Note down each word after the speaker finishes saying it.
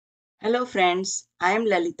Hello friends, I am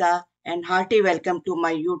Lalita and hearty welcome to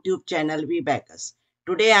my YouTube channel Vbacus.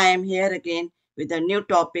 Today I am here again with a new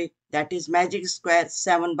topic, that is magic square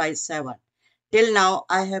 7 by 7. Till now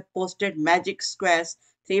I have posted magic squares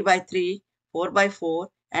 3 by 3, 4 by 4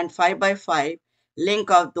 and 5 by 5. Link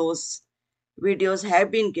of those videos have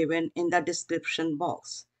been given in the description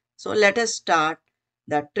box. So let us start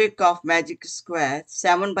the trick of magic square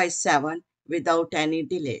 7 by 7 without any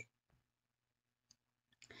delay.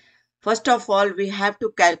 First of all, we have to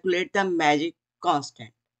calculate the magic constant.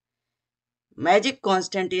 Magic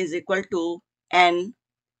constant is equal to n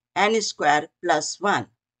square plus 1.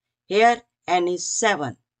 Here n is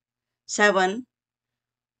 7. 7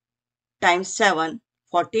 times 7,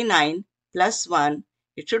 49 plus 1.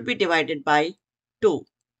 It should be divided by 2.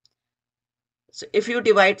 So if you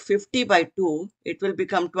divide 50 by 2, it will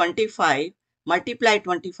become 25. Multiply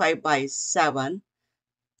 25 by 7,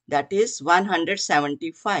 that is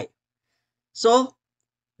 175. So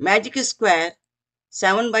magic square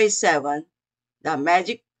 7 by 7, the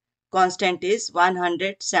magic constant is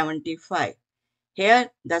 175.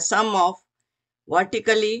 Here the sum of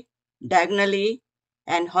vertically, diagonally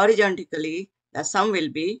and horizontally, the sum will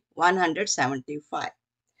be 175.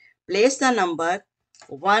 Place the number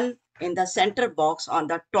 1 in the center box on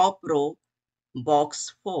the top row,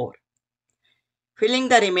 box 4. Filling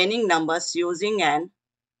the remaining numbers using an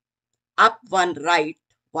up 1 right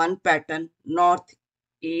 1 pattern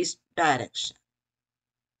northeast direction.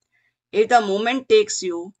 If the movement takes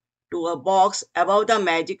you to a box above the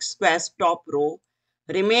magic square's top row,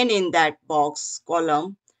 remain in that box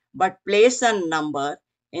column but place a number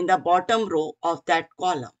in the bottom row of that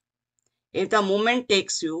column. If the movement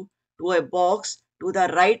takes you to a box to the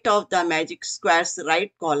right of the magic square's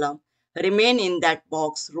right column, remain in that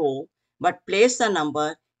box row but place a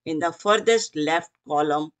number in the furthest left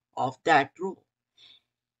column of that row.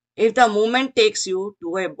 If the movement takes you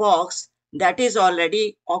to a box that is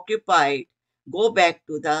already occupied, go back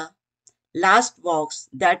to the last box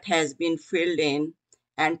that has been filled in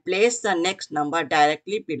and place the next number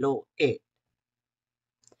directly below it.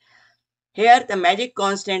 Here the magic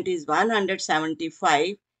constant is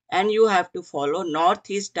 175 and you have to follow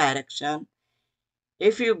northeast direction.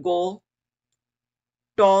 If you go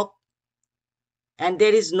top and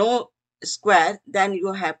there is no square, then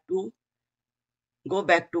you have to go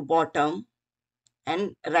back to bottom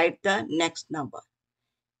and write the next number.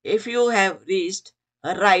 If you have reached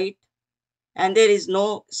a right and there is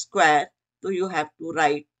no square, so you have to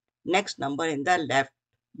write next number in the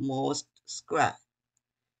leftmost square.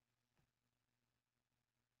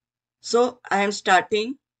 So I am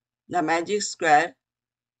starting the magic square,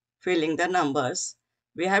 filling the numbers.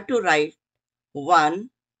 We have to write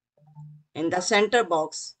 1 in the center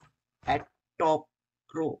box at top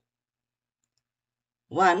row.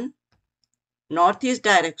 1 northeast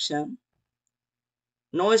direction.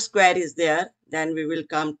 No square is there, then we will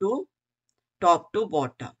come to top to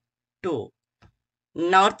bottom. 2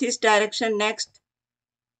 northeast direction next.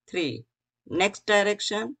 3 next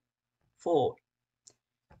direction. 4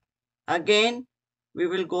 again we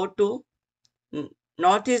will go to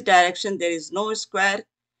northeast direction. There is no square.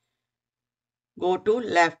 Go to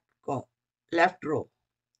left row.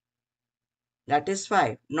 That is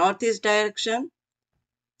 5. Northeast direction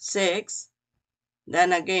 6.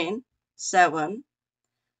 Then again 7.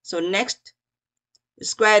 So next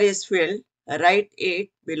square is filled. Write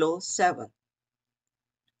 8 below 7.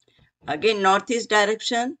 Again northeast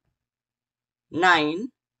direction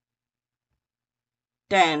 9.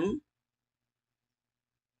 10.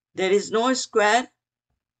 There is no square.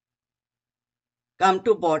 Come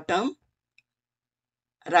to bottom.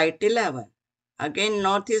 Write 11. Again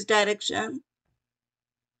northeast direction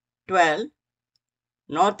 12.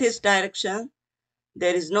 Northeast direction.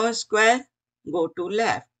 There is no square. Go to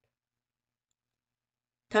left.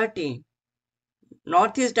 13.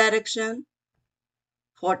 Northeast direction.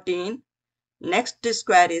 14. Next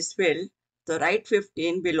square is filled. So write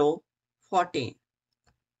 15 below 14.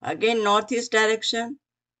 Again northeast direction.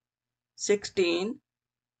 16.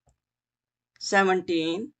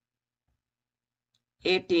 17.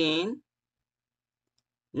 18.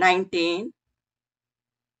 19.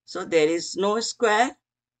 So there is no square.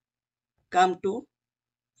 Come to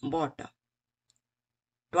bottom.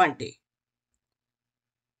 20.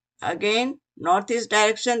 Again northeast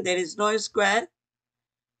direction. There is no square.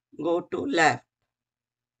 Go to left.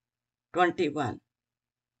 21.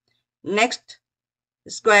 Next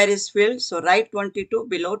square is filled. So write 22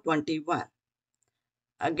 below 21.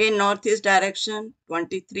 Again northeast direction.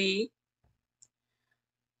 23.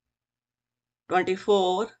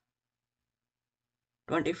 24.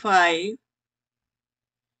 25.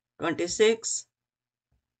 26,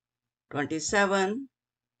 27,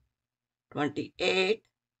 28.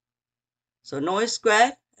 So no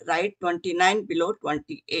square, write 29 below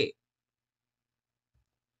 28.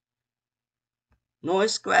 No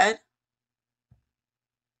square,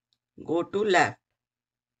 go to left.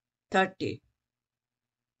 30.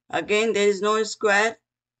 Again there is no square,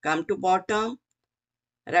 come to bottom,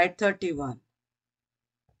 write 31.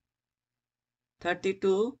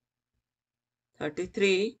 32,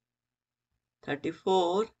 33,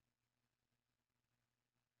 34,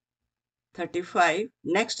 35.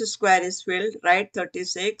 Next square is filled, write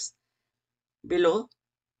 36 below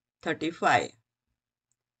 35.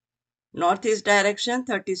 Northeast direction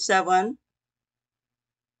 37.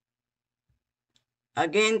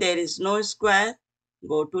 Again there is no square,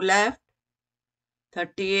 go to left.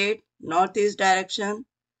 38, northeast direction.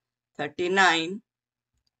 39,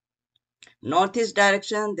 northeast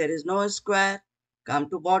direction, there is no square, come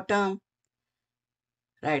to bottom.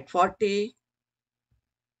 Write 40,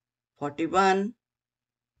 41,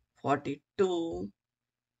 42.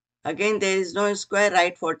 Again there is no square,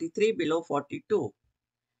 write 43 below 42.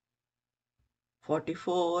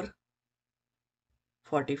 44,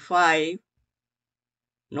 45,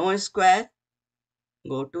 no square,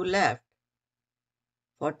 go to left.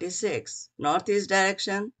 46, northeast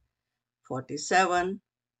direction. 47,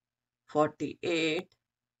 48,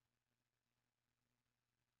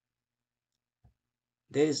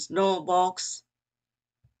 there is no box,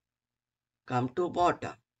 come to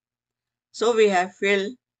bottom. So we have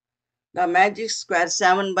filled the magic square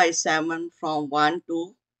 7 by 7 from 1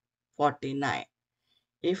 to 49.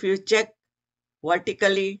 If you check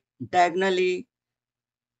vertically, diagonally,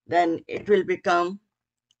 then it will become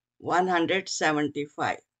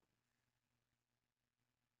 175.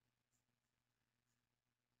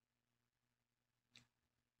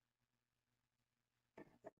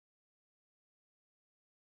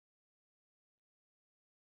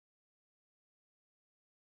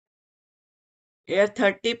 Here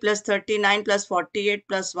 30 plus 39 plus 48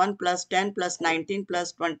 plus 1 plus 10 plus 19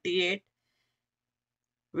 plus 28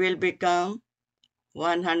 will become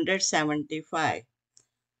 175.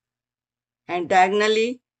 And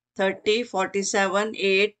diagonally 30, 47,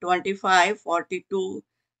 8, 25, 42,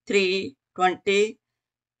 3, 20.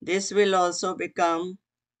 This will also become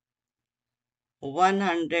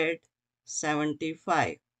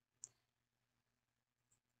 175.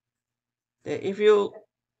 If you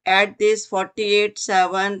add this 48,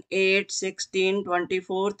 7, 8, 16,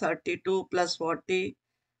 24, 32 plus 40,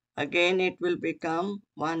 again it will become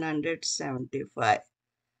 175.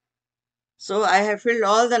 So I have filled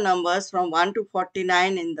all the numbers from 1 to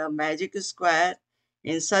 49 in the magic square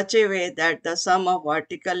in such a way that the sum of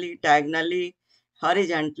vertically, diagonally,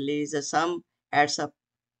 horizontally is the sum adds up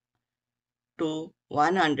to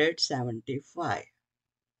 175.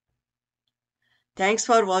 Thanks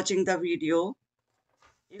for watching the video.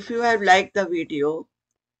 If you have liked the video,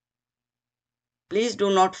 please do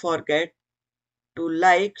not forget to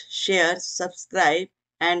like, share, subscribe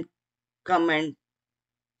and comment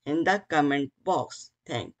in the comment box.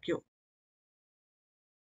 Thank you.